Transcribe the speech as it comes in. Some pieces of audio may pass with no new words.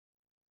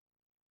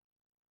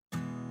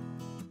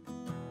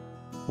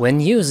When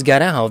news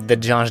got out that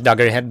Josh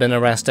Duggar had been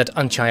arrested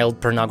on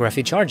child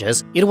pornography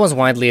charges, it was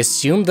widely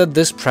assumed that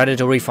this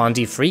predatory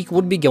fundie freak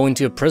would be going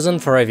to prison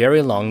for a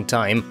very long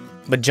time.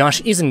 But Josh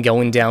isn't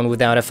going down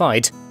without a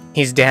fight.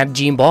 His dad,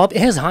 Jim Bob,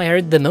 has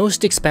hired the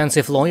most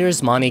expensive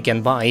lawyers money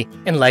can buy,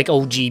 and like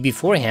OG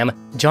before him,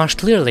 Josh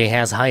clearly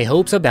has high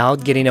hopes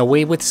about getting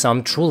away with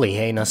some truly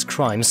heinous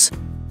crimes.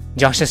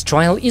 Josh's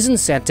trial isn't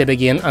set to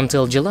begin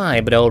until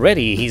July, but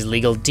already his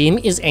legal team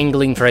is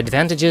angling for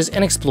advantages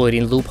and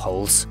exploiting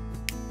loopholes.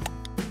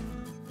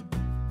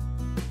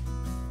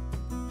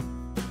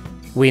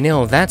 We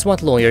know that's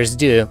what lawyers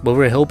do, but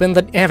we're hoping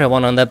that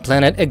everyone on the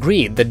planet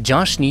agreed that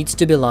Josh needs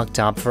to be locked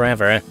up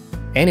forever.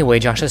 Anyway,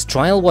 Josh's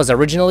trial was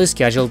originally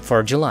scheduled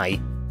for July.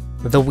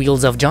 The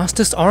wheels of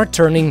justice are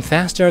turning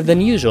faster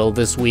than usual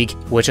this week,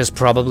 which is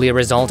probably a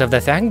result of the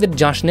fact that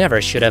Josh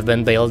never should have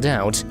been bailed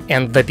out,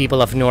 and the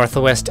people of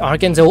Northwest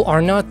Arkansas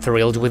are not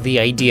thrilled with the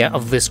idea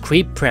of this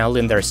creep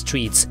prowling their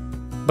streets.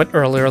 But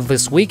earlier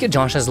this week,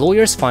 Josh's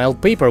lawyers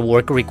filed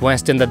paperwork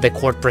requesting that the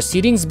court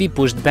proceedings be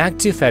pushed back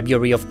to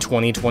February of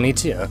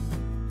 2022.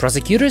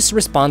 Prosecutors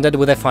responded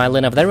with a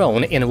filing of their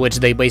own, in which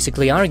they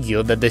basically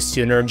argued that the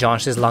sooner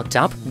Josh is locked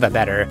up, the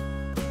better.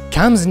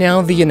 Comes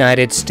now the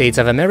United States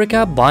of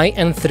America by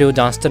and through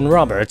Dustin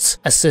Roberts,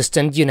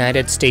 Assistant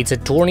United States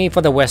Attorney for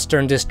the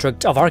Western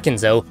District of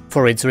Arkansas,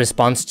 for its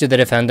response to the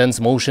defendant's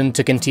motion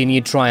to continue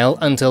trial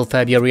until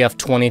February of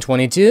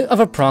 2022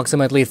 of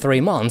approximately 3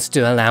 months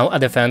to allow a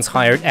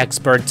defense-hired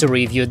expert to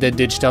review the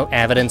digital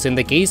evidence in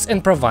the case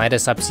and provide a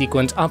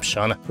subsequent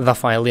option, the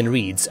filing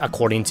reads,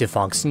 according to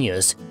Fox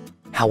News.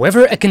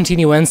 However, a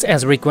continuance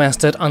as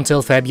requested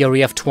until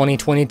February of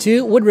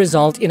 2022 would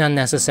result in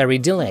unnecessary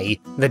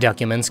delay, the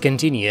documents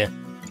continue.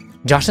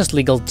 Josh's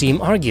legal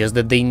team argues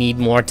that they need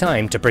more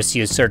time to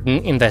pursue certain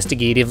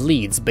investigative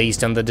leads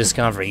based on the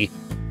discovery.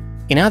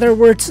 In other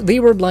words, they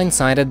were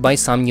blindsided by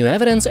some new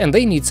evidence and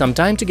they need some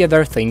time to get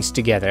their things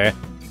together.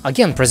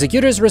 Again,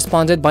 prosecutors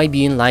responded by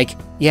being like,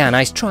 "Yeah,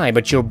 nice try,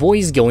 but your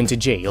boy's going to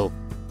jail."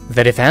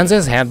 The defense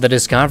has had the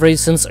discovery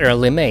since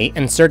early May,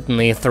 and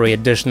certainly 3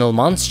 additional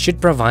months should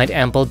provide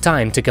ample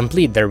time to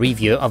complete their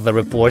review of the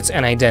reports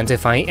and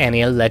identify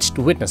any alleged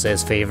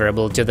witnesses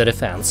favorable to the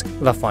defense,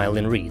 the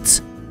filing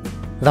reads.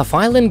 The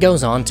filing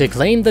goes on to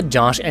claim that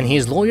Josh and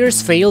his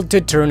lawyers failed to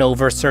turn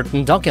over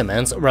certain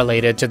documents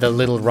related to the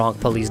Little Rock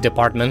Police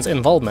Department's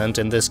involvement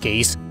in this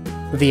case.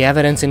 The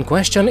evidence in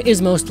question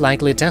is most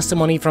likely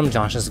testimony from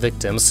Josh's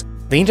victims.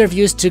 The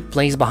interviews took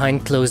place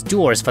behind closed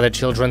doors for the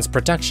children's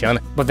protection,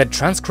 but the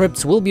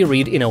transcripts will be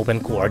read in open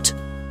court.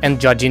 And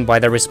judging by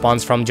the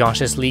response from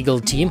Josh's legal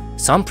team,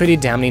 some pretty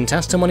damning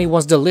testimony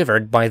was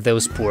delivered by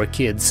those poor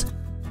kids.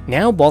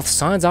 Now both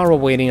sides are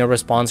awaiting a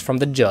response from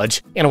the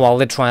judge, and while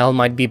the trial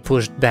might be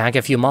pushed back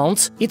a few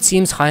months, it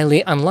seems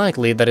highly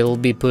unlikely that it'll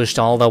be pushed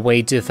all the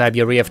way to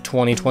February of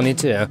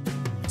 2022.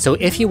 So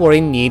if you were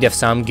in need of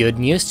some good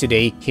news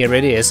today, here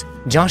it is.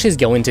 Josh is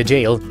going to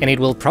jail, and it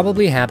will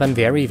probably happen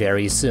very,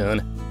 very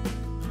soon.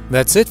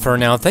 That's it for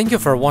now, thank you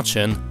for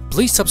watching.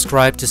 Please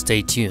subscribe to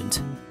stay tuned.